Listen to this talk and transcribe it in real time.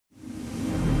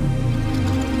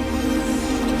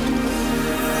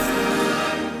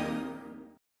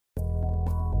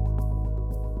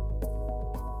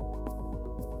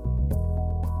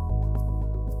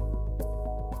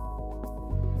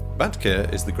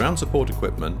BattCARE is the ground support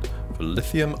equipment for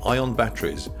lithium-ion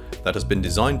batteries that has been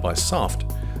designed by Saft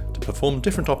to perform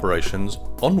different operations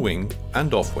on-wing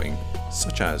and off-wing,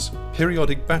 such as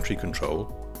periodic battery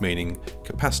control, meaning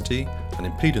capacity and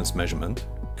impedance measurement,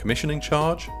 commissioning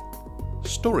charge,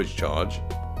 storage charge,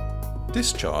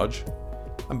 discharge,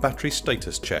 and battery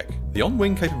status check. The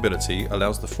on-wing capability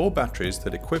allows the 4 batteries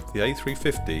that equip the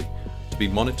A350 to be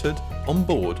monitored on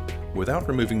board without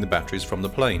removing the batteries from the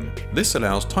plane. This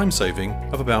allows time saving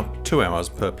of about 2 hours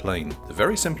per plane. The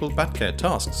very simple BattCARE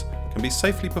tasks can be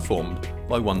safely performed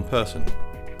by one person.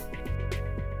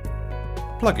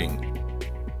 Plugging.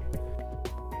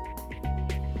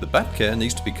 The BattCARE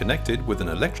needs to be connected with an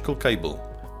electrical cable.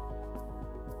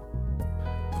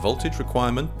 The voltage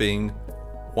requirement being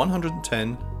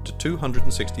 110 to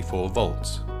 264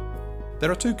 volts.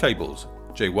 There are 2 cables,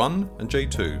 J1 and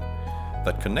J2,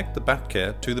 that connect the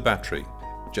BattCARE to the battery,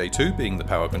 J2 being the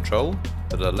power control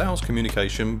that allows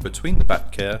communication between the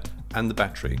BattCARE and the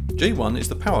battery. J1 is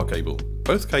the power cable.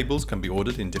 Both cables can be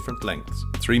ordered in different lengths,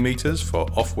 3 meters for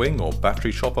off-wing or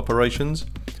battery shop operations,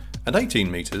 and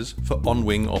 18 meters for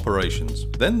on-wing operations.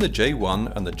 Then the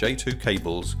J1 and the J2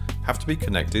 cables have to be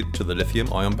connected to the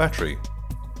lithium-ion battery.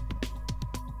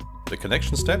 The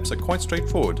connection steps are quite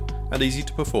straightforward and easy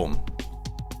to perform.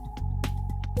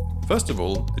 First of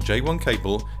all, the J1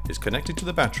 cable is connected to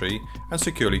the battery and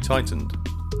securely tightened.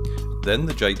 Then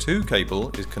the J2 cable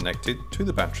is connected to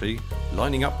the battery,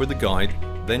 lining up with the guide,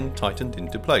 then tightened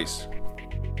into place.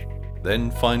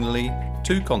 Then finally,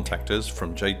 2 contactors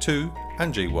from J2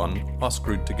 and J1 are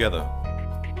screwed together.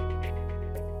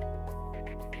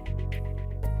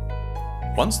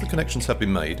 Once the connections have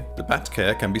been made, the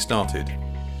BattCARE can be started.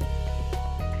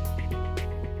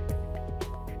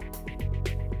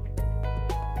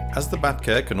 As the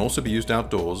BattCARE can also be used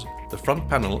outdoors, the front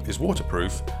panel is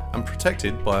waterproof and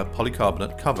protected by a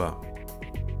polycarbonate cover.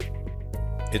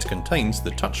 It contains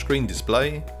the touchscreen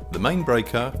display, the main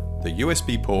breaker, the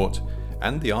USB port,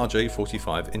 and the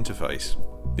RJ45 interface.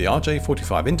 The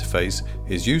RJ45 interface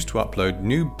is used to upload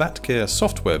new BattCARE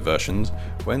software versions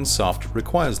when Saft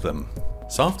requires them.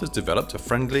 Saft has developed a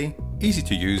friendly,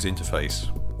 easy-to-use interface.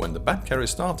 When the BattCARE is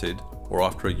started, or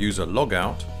after a user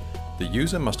logout, the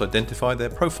user must identify their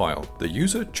profile. The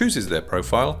user chooses their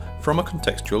profile from a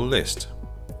contextual list.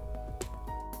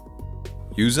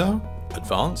 User,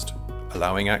 Advanced,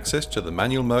 allowing access to the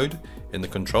manual mode in the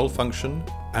control function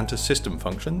and to system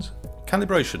functions.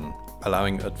 Calibration,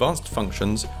 allowing advanced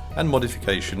functions and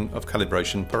modification of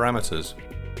calibration parameters.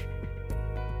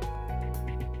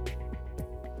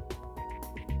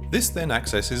 This then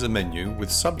accesses a menu with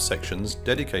subsections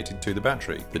dedicated to the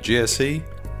battery, the GSE,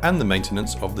 and the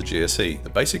maintenance of the GSE. The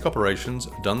basic operations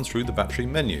are done through the battery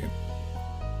menu.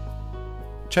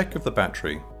 Check of the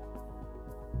battery.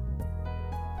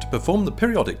 To perform the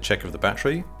periodic check of the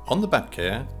battery, on the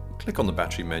BattCARE, click on the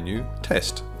battery menu,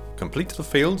 Test. Complete the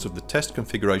fields of the test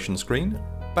configuration screen,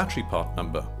 battery part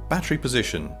number, battery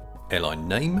position, airline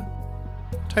name,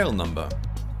 tail number,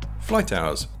 flight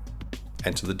hours,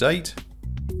 enter the date,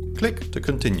 click to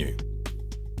continue.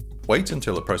 Wait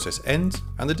until the process ends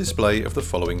and the display of the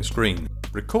following screen.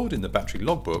 Record in the battery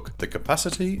logbook the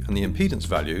capacity and the impedance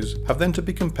values have then to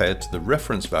be compared to the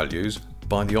reference values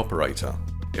by the operator.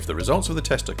 If the results of the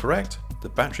test are correct, the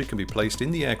battery can be placed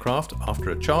in the aircraft after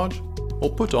a charge or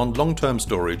put on long-term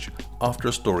storage after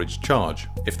a storage charge.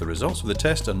 If the results of the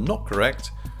test are not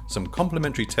correct, some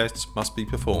complementary tests must be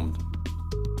performed.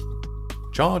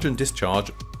 Charge and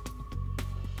discharge.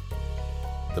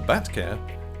 The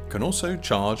BattCARE can also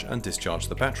charge and discharge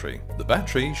the battery. The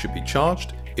battery should be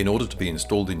charged in order to be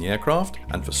installed in the aircraft,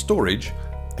 and for storage,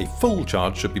 a full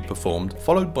charge should be performed,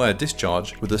 followed by a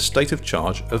discharge with a state of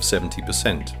charge of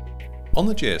 70%. On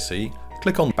the GSE,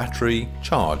 click on Battery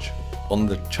Charge. On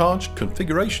the Charge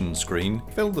Configuration screen,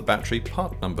 fill the battery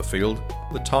part number field,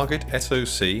 the target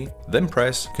SOC, then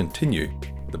press Continue.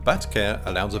 The BattCARE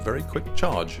allows a very quick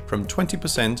charge, from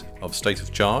 20% of state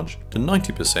of charge to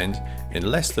 90% in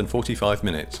less than 45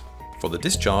 minutes. For the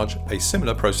discharge, a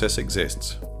similar process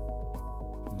exists.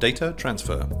 Data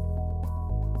transfer.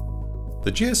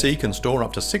 The GSE can store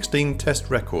up to 16 test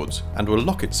records and will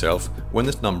lock itself when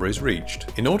this number is reached.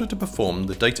 In order to perform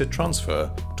the data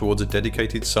transfer towards a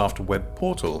dedicated Saft web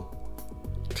portal,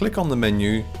 click on the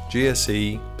menu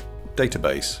GSE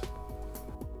Database.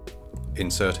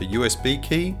 Insert a USB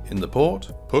key in the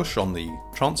port, push on the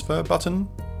transfer button.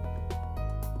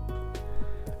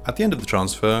 At the end of the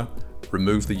transfer,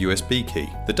 remove the USB key.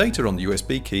 The data on the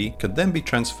USB key can then be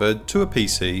transferred to a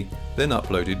PC, then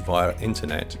uploaded via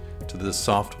internet to the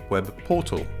Saft web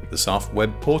portal. The Saft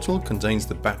web portal contains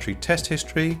the battery test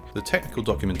history, the technical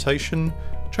documentation,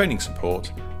 training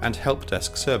support and help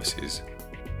desk services.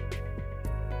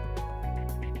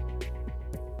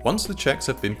 Once the checks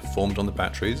have been performed on the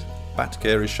batteries,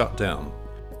 BattCARE is shut down.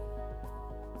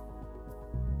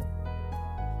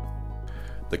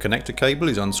 The connector cable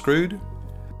is unscrewed.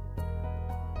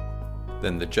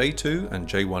 Then the J2 and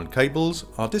J1 cables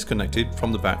are disconnected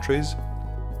from the batteries.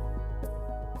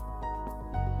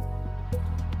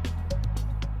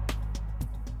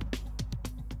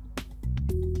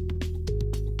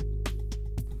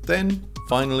 Then,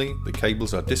 finally, the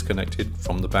cables are disconnected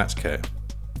from the BattCARE.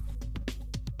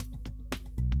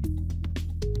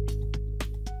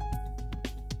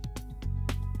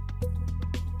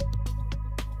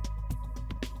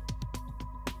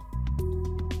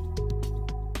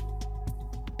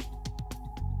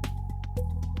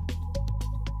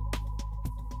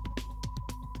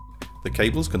 The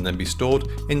cables can then be stored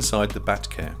inside the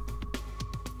BattCARE.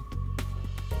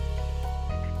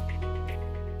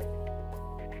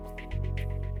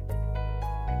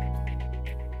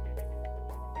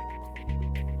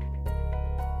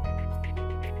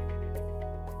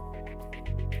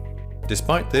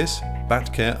 Despite this,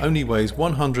 BattCARE only weighs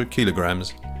 100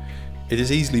 kilograms. It is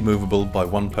easily movable by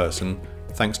one person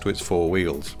thanks to its 4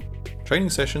 wheels. Training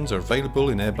sessions are available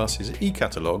in Airbus's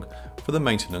e-catalogue for the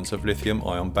maintenance of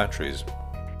lithium-ion batteries.